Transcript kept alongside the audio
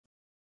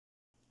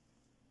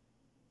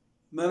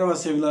Merhaba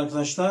sevgili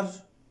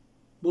arkadaşlar.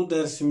 Bu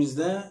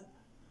dersimizde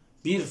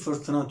bir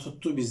fırtına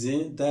tuttu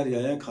bizi,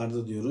 deryaya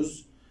kardı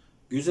diyoruz.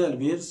 Güzel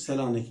bir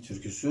Selanik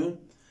türküsü.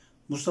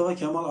 Mustafa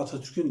Kemal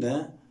Atatürk'ün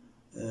de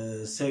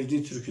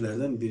sevdiği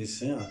türkülerden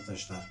birisi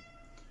arkadaşlar.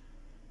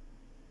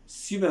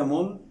 Si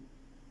bemol,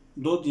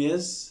 do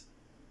diyez,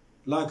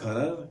 la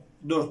karar,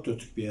 dört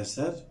dörtlük bir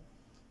eser.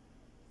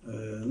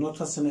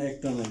 Notasını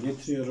ekrana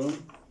getiriyorum.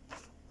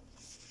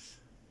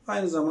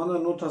 Aynı zamanda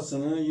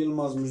notasını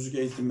Yılmaz Müzik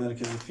Eğitim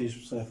Merkezi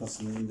Facebook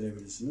sayfasına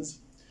indirebilirsiniz.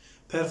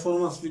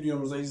 Performans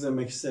videomuzu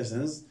izlemek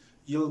isterseniz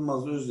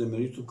Yılmaz ÖZDEMİR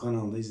YouTube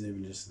kanalında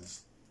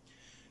izleyebilirsiniz.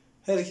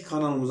 Her iki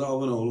kanalımıza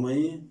abone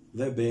olmayı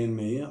ve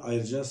beğenmeyi,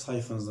 ayrıca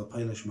sayfanızda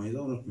paylaşmayı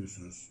da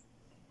unutmuyorsunuz.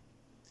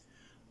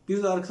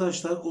 Bir de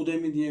arkadaşlar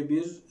Udemy diye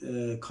bir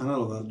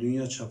kanal var.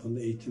 Dünya çapında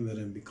eğitim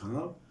veren bir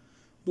kanal.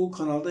 Bu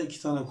kanalda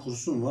 2 tane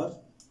kursum var.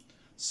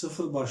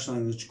 Sıfır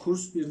başlangıç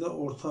kurs, bir de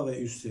orta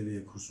ve üst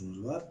seviye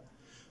kursumuz var.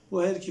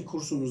 Bu her iki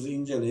kursumuzu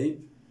inceleyip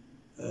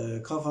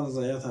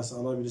kafanıza yatarsa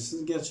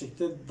alabilirsiniz.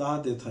 Gerçekten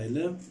daha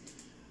detaylı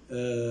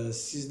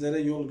sizlere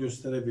yol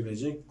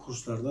gösterebilecek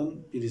kurslardan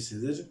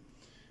birisidir.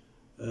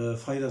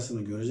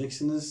 Faydasını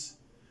göreceksiniz.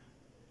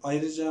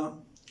 Ayrıca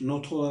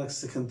not olarak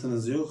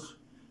sıkıntınız yok.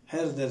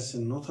 Her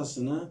dersin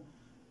notasını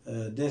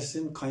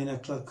dersin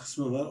kaynaklar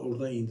kısmı var.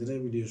 Orada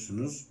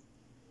indirebiliyorsunuz.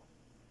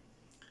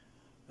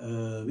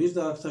 Bir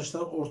de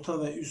arkadaşlar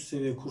orta ve üst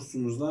seviye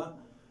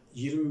kursumuzda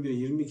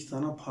 21-22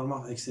 tane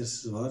parmak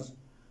egzersizi var.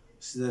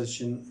 Sizler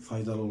için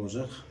faydalı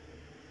olacak.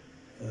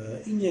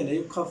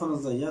 İnceleyip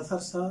kafanızda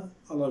yatarsa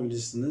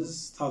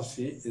alabilirsiniz.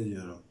 Tavsiye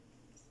ediyorum.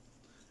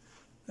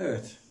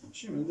 Evet.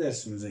 Şimdi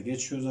dersimize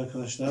geçiyoruz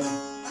arkadaşlar.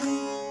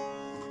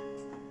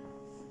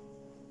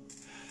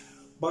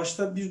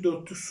 Başta bir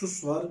dörtlük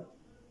sus var.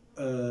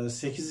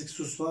 8'lik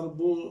sus var.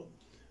 Bu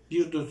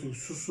bir dörtlük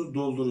susu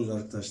dolduruyoruz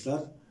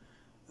arkadaşlar.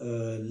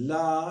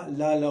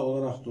 La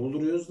olarak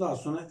dolduruyoruz. Daha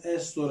sonra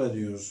es do re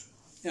diyoruz.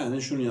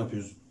 Yani şunu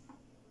yapıyoruz.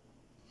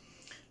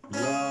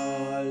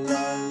 La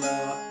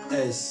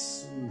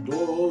es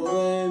do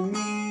re mi.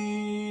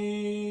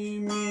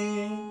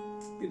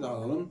 Bir daha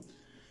alalım.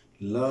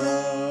 La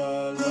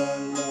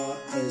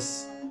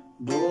es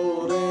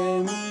do re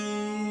mi.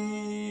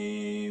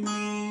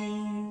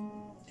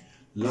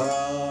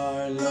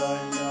 La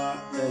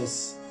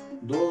es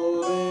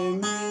do re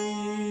mi.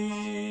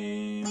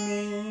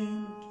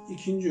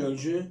 İkinci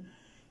ölçü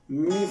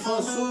mi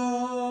fa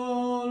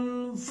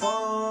sol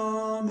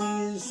fa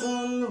mi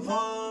sol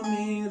fa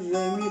mi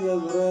re mi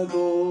re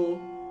do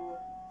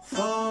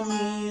fa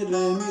mi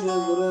re mi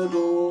re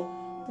do.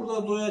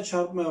 Burada do'ya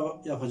çarpma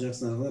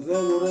yapacaksınız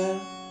arkadaşlar. Re do re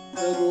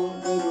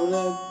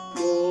re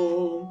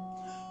do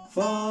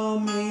fa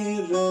mi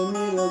re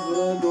mi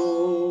re do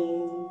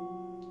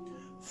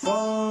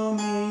fa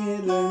mi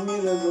re mi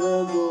re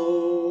do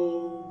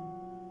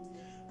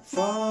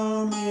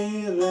fa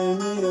mi re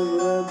mi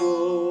re do.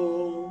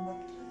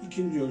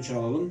 İkinci ölçü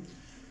alalım.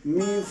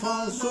 Mi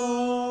fa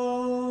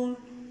sol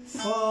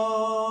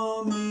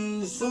fa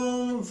mi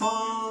sol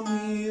fa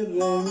mi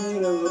re mi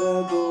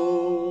re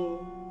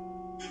do.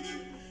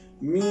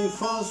 Mi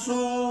fa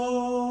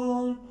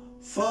sol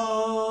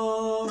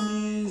fa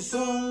mi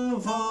sol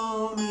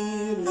fa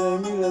mi re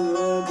mi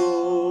re do.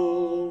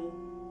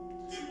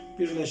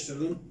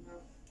 Birleştirdim.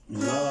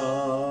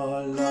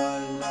 La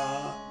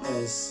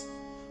es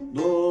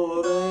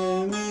do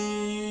re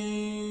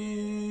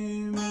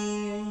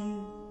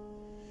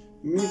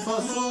mi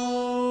fa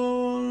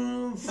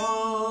sol fa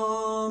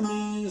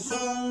mi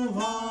sol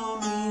fa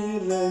mi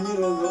re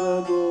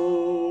do.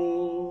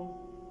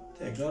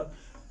 Tekrar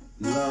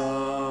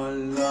la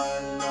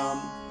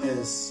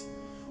es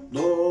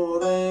do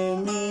re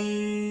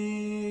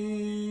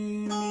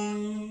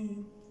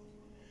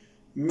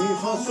mi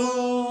fa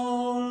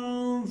sol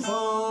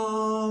fa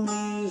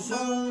mi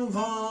sol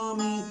fa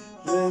mi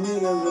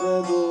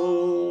re do.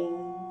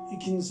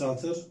 İkinci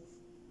satır.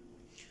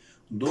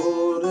 Do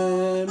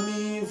re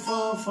mi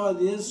fa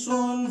diye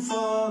sol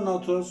fa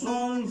natural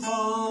sol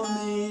fa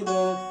mi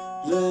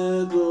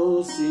re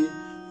do si.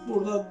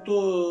 Burada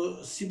do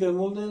si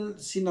bemol değil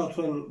si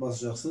natural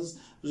basacaksınız.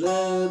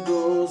 Re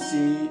do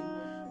si.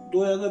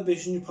 Do'ya da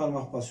 5.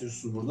 parmak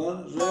basıyorsunuz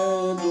burada.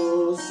 Re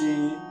do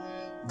si.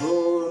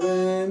 Do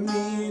re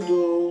mi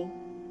do.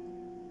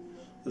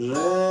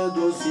 Re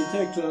do si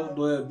tekrar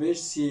do'ya 5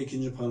 si'ye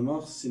 2.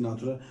 parmak si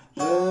natural.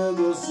 Re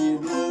do si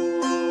do.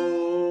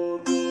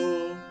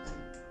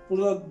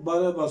 Burada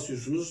bare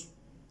basıyorsunuz.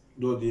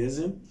 Do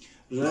diyezim.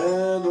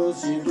 Re do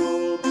si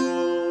do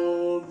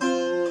do do.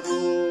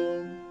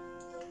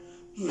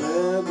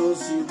 Re do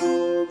si do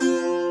do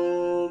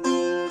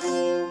do.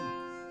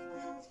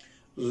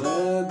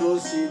 Re do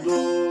si do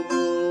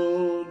do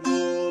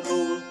do.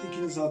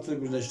 İkinci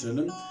satırı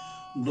birleştirelim.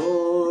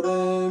 Do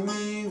re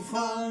mi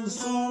fa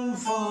sol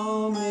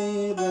fa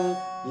mi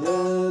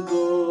re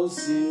do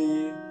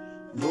si.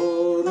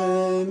 Do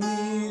re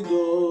mi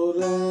do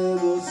re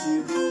do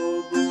si do.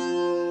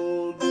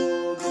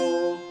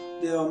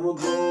 Devamı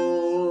do.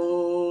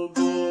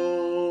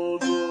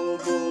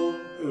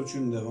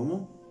 Ölçünün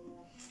devamı.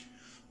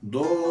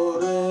 do,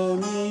 re,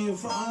 mi,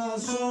 fa,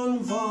 sol,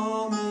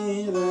 fa,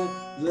 mi, re,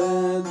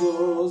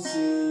 do,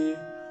 si,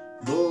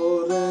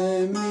 do,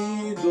 re,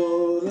 mi,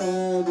 do,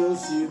 re, do,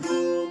 si,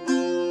 do,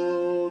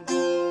 do,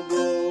 do,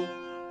 do,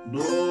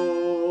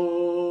 do,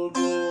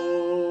 do,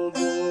 do,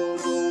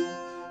 do.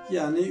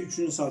 Yani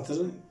 3.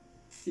 satırın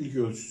ilk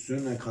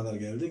ölçüsüne kadar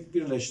geldik.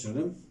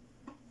 Birleştirelim.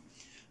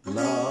 La,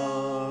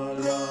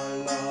 la,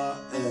 la,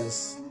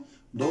 es,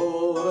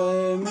 do,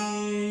 re, mi,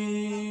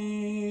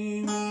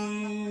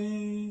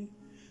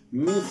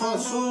 fa,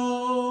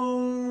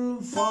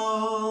 sol,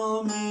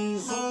 fa, mi,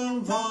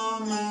 sol, fa,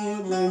 mi,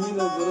 re, mi,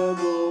 re,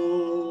 do.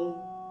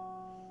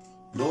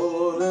 Do,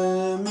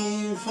 re,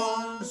 mi, fa,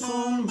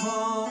 sol,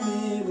 fa,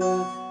 mi, re,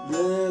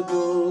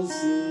 do,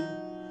 si.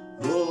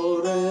 Do,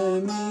 re,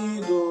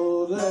 mi,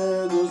 do,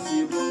 re, do, si,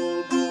 do,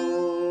 do,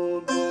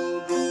 do,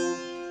 do,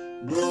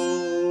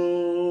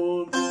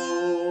 do,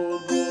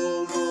 do,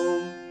 do.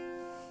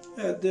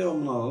 Evet,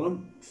 devamını alalım.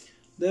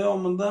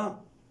 Devamında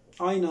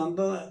aynı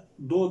anda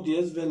do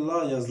diyez ve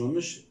la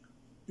yazılmış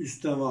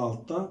üstte ve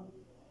altta.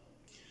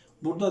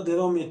 Burada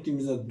devam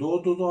ettiğimizde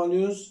do do do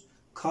alıyoruz.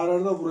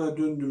 Kararda buraya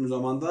döndüğümüz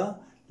zaman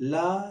da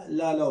la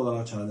la la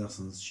olarak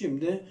çalacaksınız.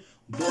 Şimdi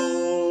do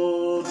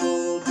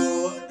do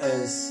do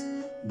es,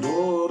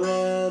 do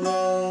re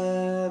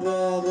re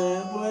re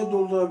re. Burayı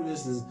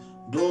doldurabilirsiniz.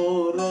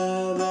 Do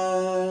re re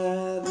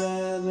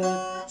re re.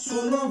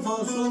 Sol la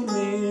fa sol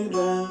mi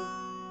re.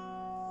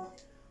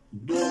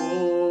 Do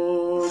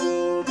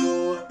do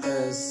do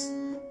es,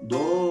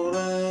 do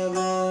re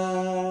re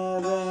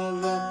re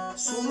re.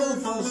 Sol la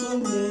fa sol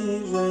mi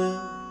re.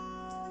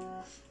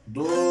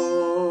 Do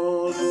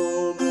do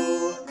do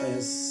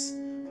es,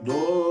 do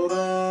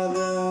re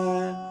re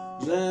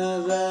re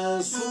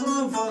re. Sol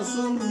la fa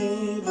sol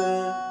mi re.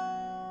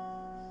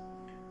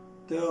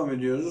 Devam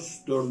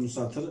ediyoruz. 4.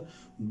 satır.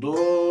 Do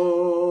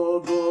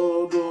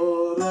do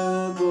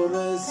do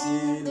re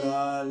si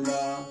la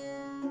la.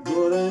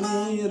 Do re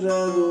mi re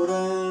do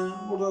re.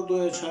 Burada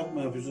do'ya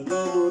çarpma yapıyorsun. Re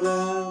do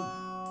re.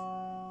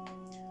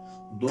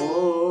 Do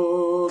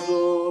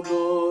do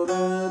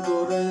do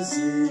re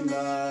si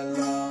la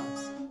la.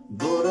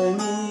 Do re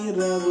mi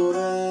re do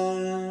re.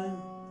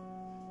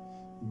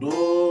 Do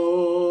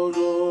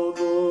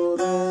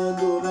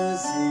do re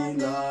si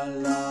la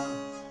la.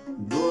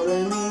 Do re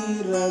mi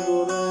re do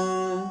re.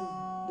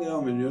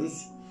 Devam ediyoruz.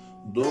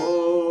 Do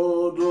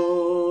do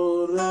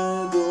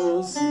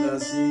si la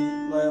si.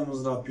 La'ya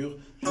mızrap yok.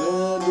 Re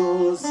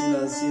do si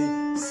la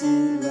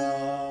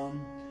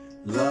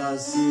la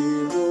si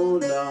do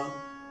la.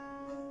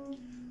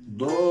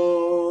 Do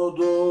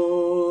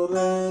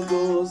re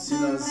do si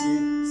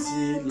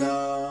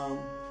la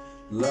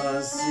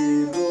la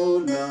si do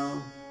la.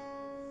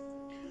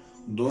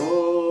 Do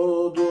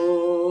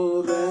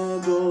re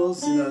do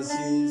si la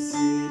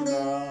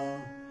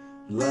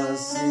la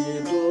si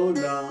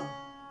do la.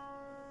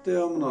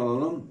 Devamını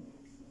alalım.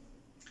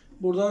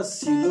 Burada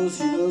si do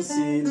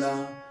si la.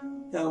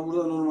 Yani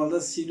burada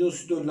normalde si do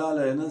la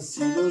la yana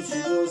si do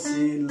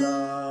si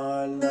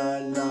la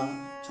la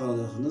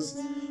çalacaksınız.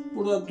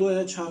 Burada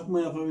do'ya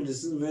çarpma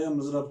yapabilirsiniz veya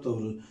mızrap da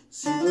vurur.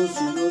 Si do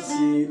si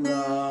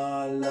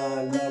la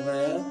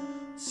veya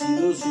si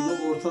do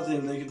orta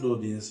teldeki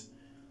do diyez.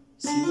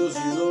 Si do si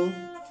la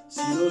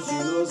si do si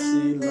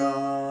la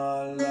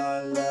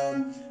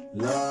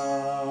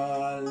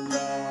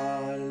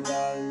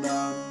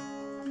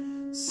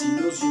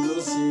si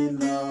do si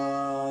la.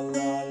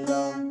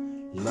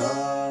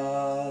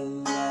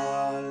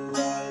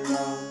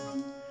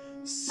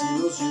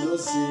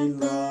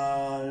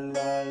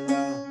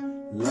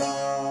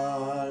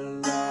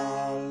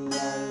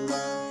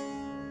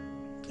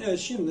 Evet,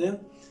 şimdi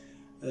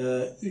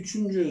 3.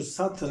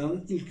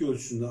 satırın ilk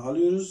ölçüsünde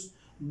alıyoruz.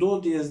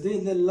 Do diyez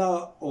değil de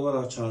la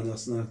olarak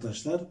çalacaksınız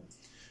arkadaşlar.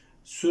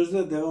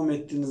 Sözde devam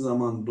ettiğiniz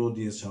zaman do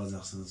diyez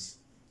çalacaksınız.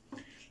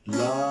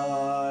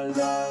 La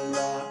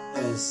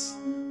es,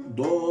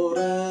 do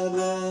re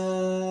re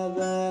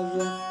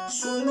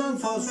sol la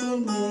fa sol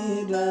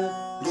mi re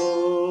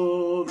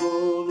do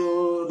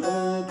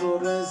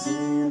re si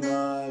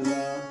la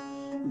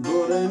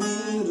do re mi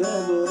re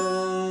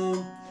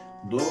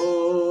do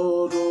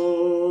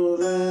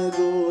re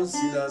do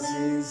si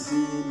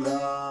la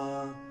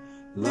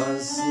la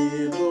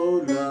si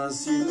do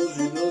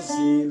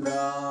si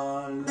la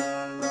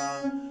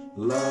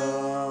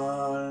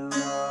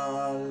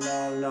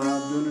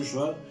dönüş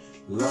var.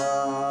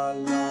 La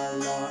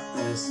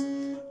es,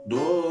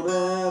 do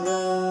re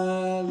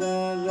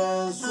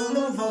sol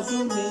la fa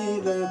sol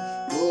mi re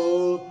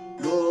do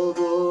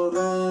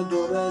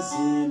re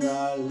si la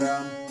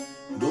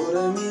do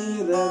re mi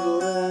re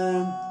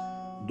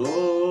do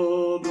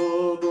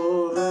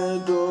re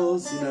do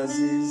si la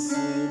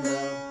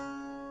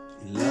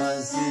la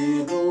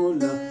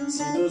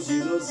si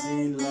do si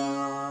la.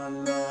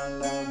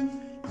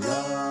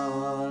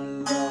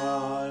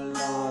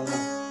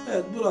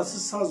 Evet, burası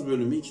saz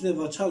bölümü. 2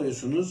 defa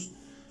çalıyorsunuz.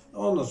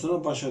 Ondan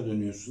sonra başa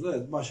dönüyorsunuz.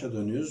 Evet, başa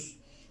dönüyoruz.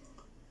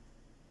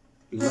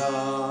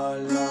 La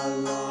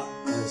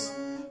es,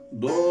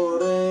 do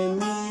re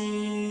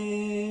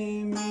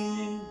mi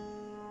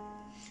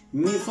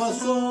mi fa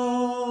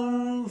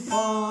sol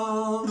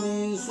fa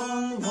mi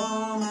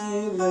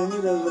re mi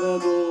re re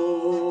do.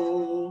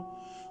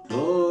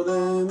 Do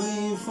re mi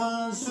fa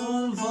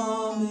sol fa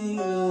mi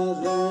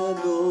re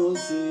do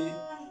si.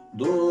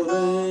 Do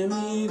re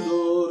mi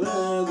do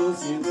re do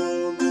si do.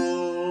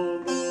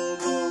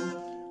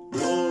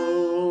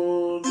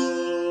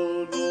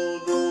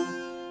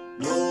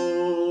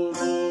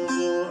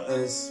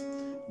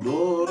 Do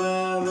re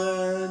re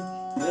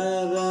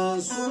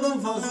sol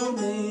fa sol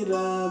mi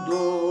re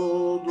do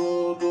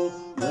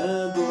re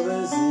do re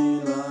si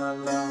la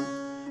la.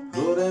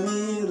 Do re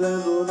mi re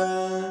do re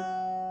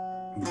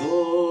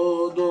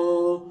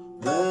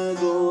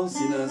do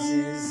si la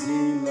si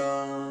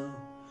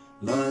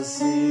la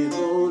si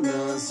do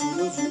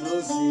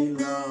si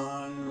la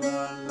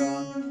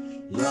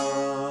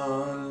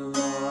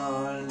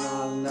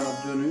la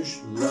dönüş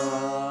la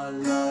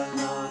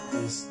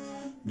es.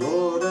 Do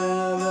re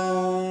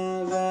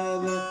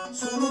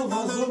sol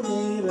fa sol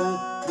mi re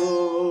do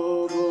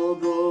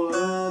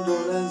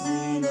re si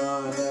la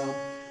la.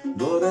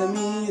 Do re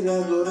mi re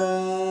do re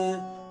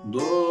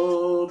do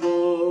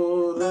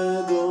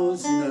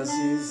si la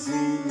si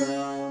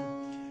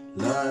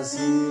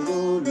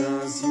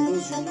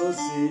do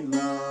si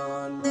la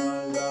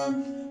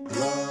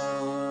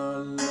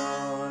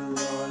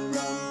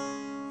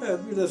Evet,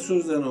 bir de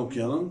sözlerini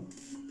okuyalım.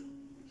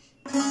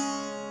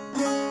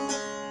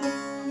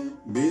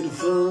 Bir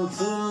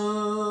fırtına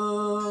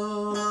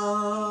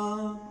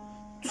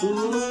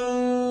tuttu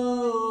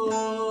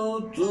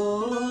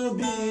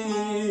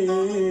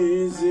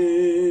bizi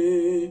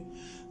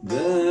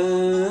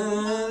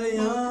deryaya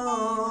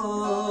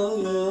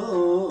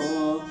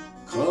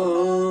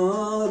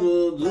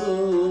kardı.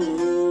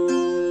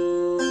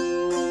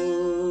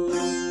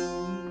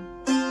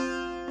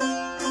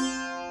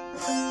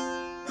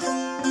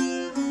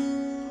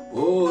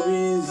 O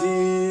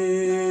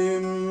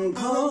bizim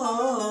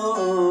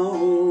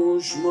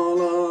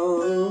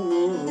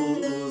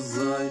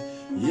kavuşmalarımıza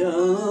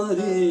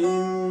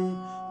yarim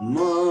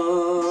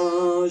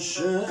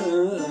maşere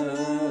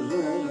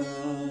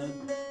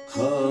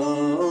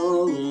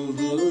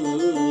kaldı.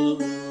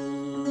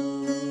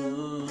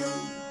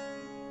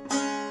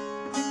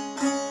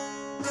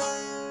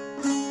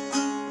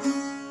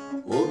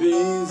 O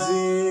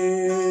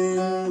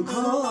bizim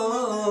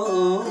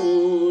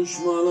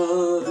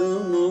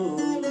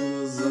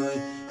kavuşmalarımıza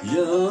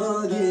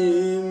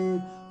yarim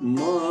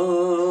maşere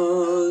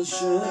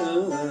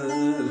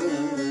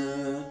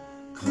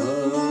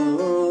kaldı.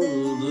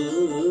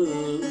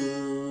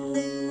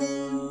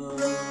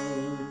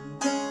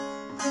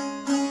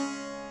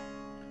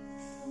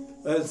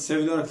 Evet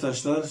sevgili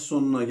arkadaşlar,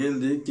 sonuna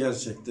geldik.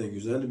 Gerçekten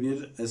güzel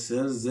bir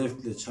eser,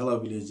 zevkle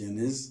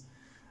çalabileceğiniz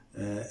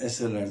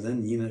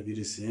eserlerden yine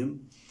birisi.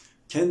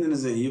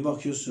 Kendinize iyi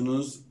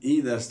bakıyorsunuz.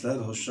 İyi dersler,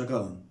 hoşça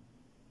kalın.